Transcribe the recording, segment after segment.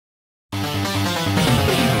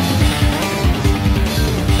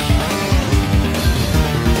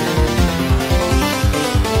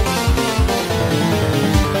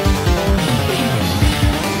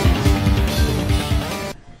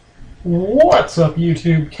What's up,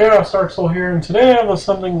 YouTube? Kaos Darksol here, and today I have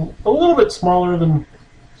something a little bit smaller than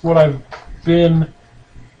what I've been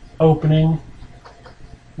opening.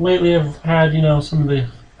 Lately I've had, some of the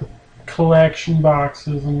collection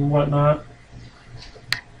boxes and whatnot.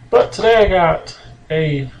 But today I got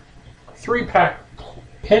a 3-pack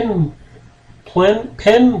pin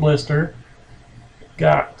blister.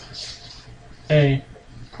 Got a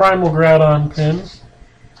Primal Groudon pin.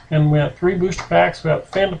 And we got 3 booster packs. We got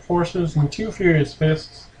Phantom Forces and 2 Furious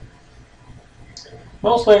Fists.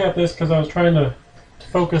 Mostly I got this because I was trying to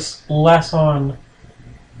focus less on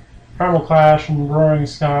Primal Clash and Roaring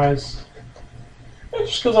Skies. And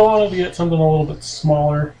just because I wanted to get something a little bit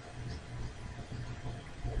smaller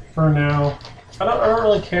for now. I don't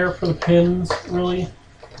really care for the pins, really.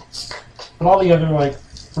 But all the other,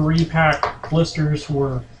 3-pack blisters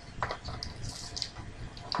were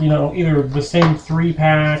either the same 3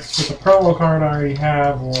 packs with a promo card I already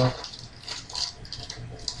have, or,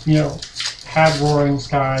 had Roaring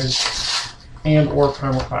Skies and or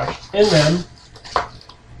Primal Clash in them.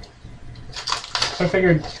 I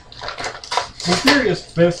figured the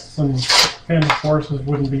Furious Fists and Phantom Forces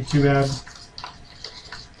wouldn't be too bad.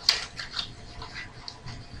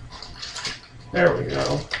 There we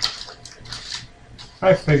go.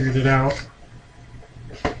 I figured it out.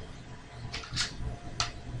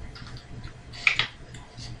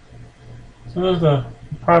 So there's the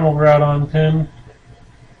Primal Groudon pin.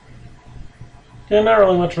 Yeah, not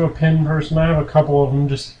really much of a pin person. I have a couple of them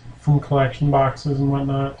just from collection boxes and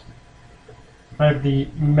whatnot. I have the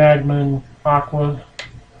Magma and Aqua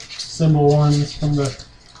symbol ones from the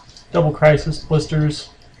Double Crisis blisters.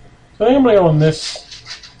 So I think I'm going to go in this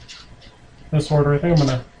order. I think I'm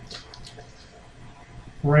going to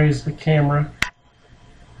raise the camera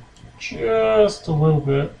just a little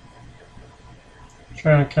bit.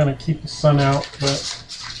 Trying to kind of keep the sun out, but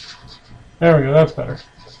there we go, that's better.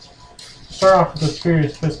 Start off with this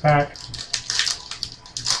Furious Fist pack.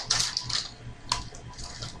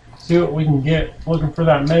 See what we can get. Looking for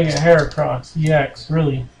that Mega Heracross EX,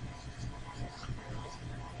 really.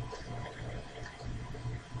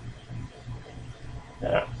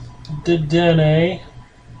 Yeah. Dedenne.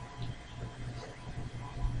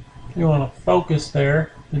 You want to focus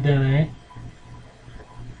there, Dedenne.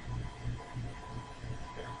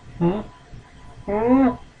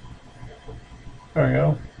 There we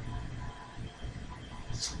go.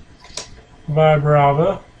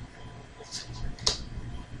 Vibrava.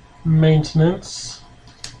 Maintenance.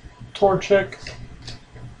 Torchic.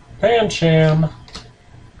 Pancham.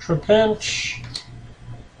 Trapinch.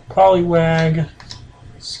 Poliwag.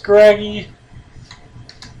 Scraggy.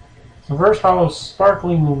 Reverse Hollow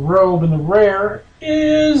Sparkling Robe, and the rare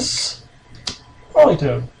is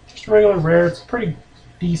Politoed. Just a regular rare. It's a pretty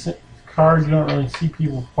decent card. You don't really see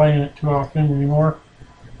people playing it too often anymore,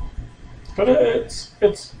 but it's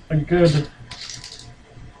a good,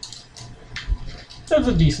 it's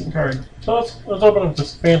a decent card. So let's open up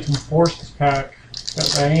this Phantom Forces pack. Got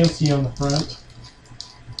Diancie on the front,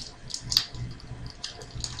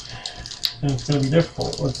 and it's going to be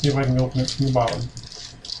difficult. Let's see if I can open it from the bottom.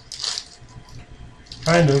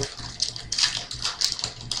 Kind of.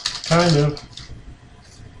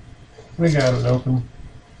 We got it open.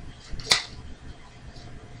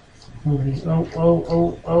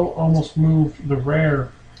 Oh, almost moved the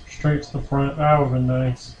rare straight to the front. That would have been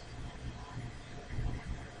nice.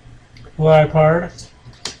 Liepard.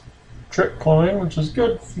 Trick Coin, which is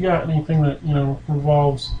good if you got anything that,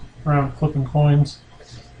 revolves around flipping coins.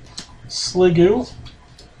 Sliggoo.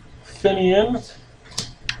 Finian.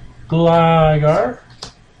 Gligar.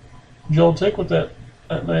 Joltik with that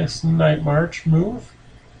nice Night March move.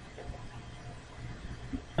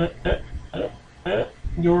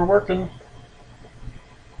 You were working.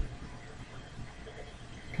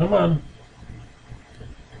 Come on.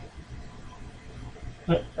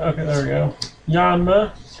 Okay, there we go.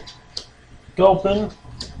 Yanma. Gulpin.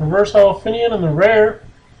 Reverse Hollow Finian, and the rare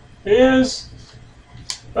is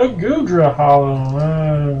a Goodra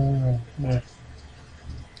Hollow.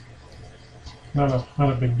 Not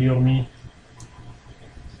a big deal to me.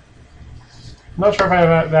 I'm not sure if I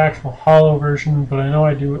have the actual hollow version, but I know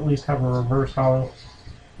I do at least have a reverse hollow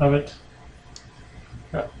of it.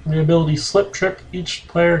 Got the ability Slip Trick. Each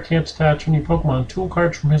player can't attach any Pokemon tool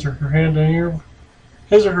cards from his or her hand to any of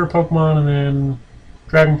his or her Pokemon, and then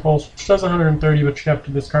Dragon Pulse, which does 130, but you have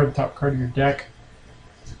to discard the top card of your deck.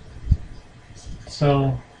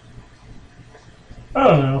 So, I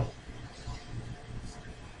don't know.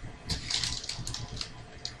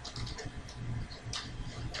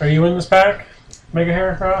 Are you in this pack, Mega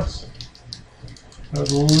Heracross? I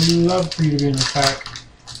would love for you to be in this pack.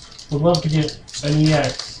 would love to get an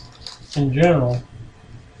EX in general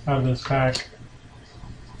out of this pack.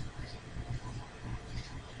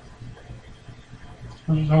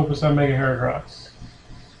 I just hope it's that Mega Heracross.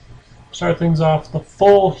 Start things off the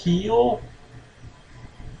full heal.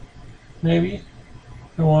 Maybe.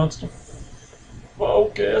 Who wants to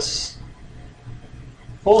focus?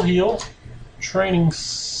 Full heal. Training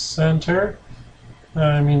Center.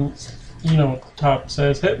 I mean, you know what the top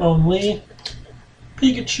says. Hitmonlee.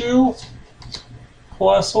 Pikachu.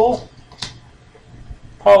 Plusle.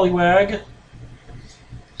 Poliwag.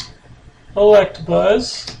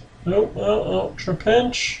 Electabuzz. Nope,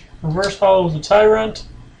 Trapinch. Reverse Hollow is a Tyrant.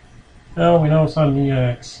 Oh, we know it's not an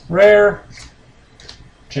EX. Rare.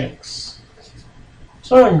 Jinx.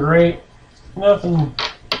 So nothing great. Nothing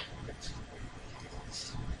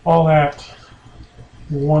all that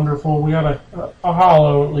wonderful. We got a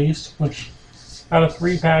Hollow at least, which out of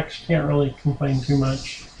 3 packs, you can't really complain too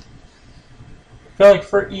much. I feel like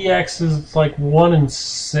for EXs, it's like 1 in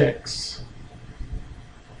 6.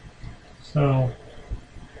 So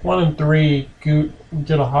 1 in 3,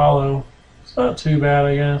 get a Hollow. It's not too bad,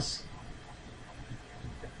 I guess.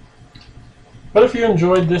 But if you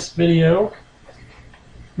enjoyed this video,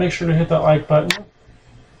 make sure to hit that like button.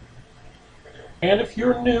 And if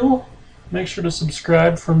you're new, make sure to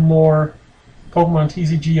subscribe for more Pokemon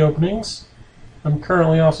TCG openings. I'm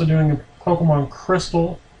currently also doing a Pokemon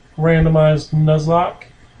Crystal randomized Nuzlocke.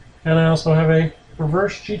 And I also have a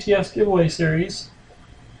reverse GTS giveaway series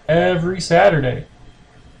every Saturday.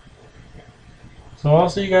 So I'll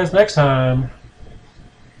see you guys next time.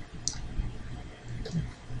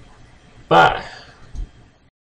 Bye.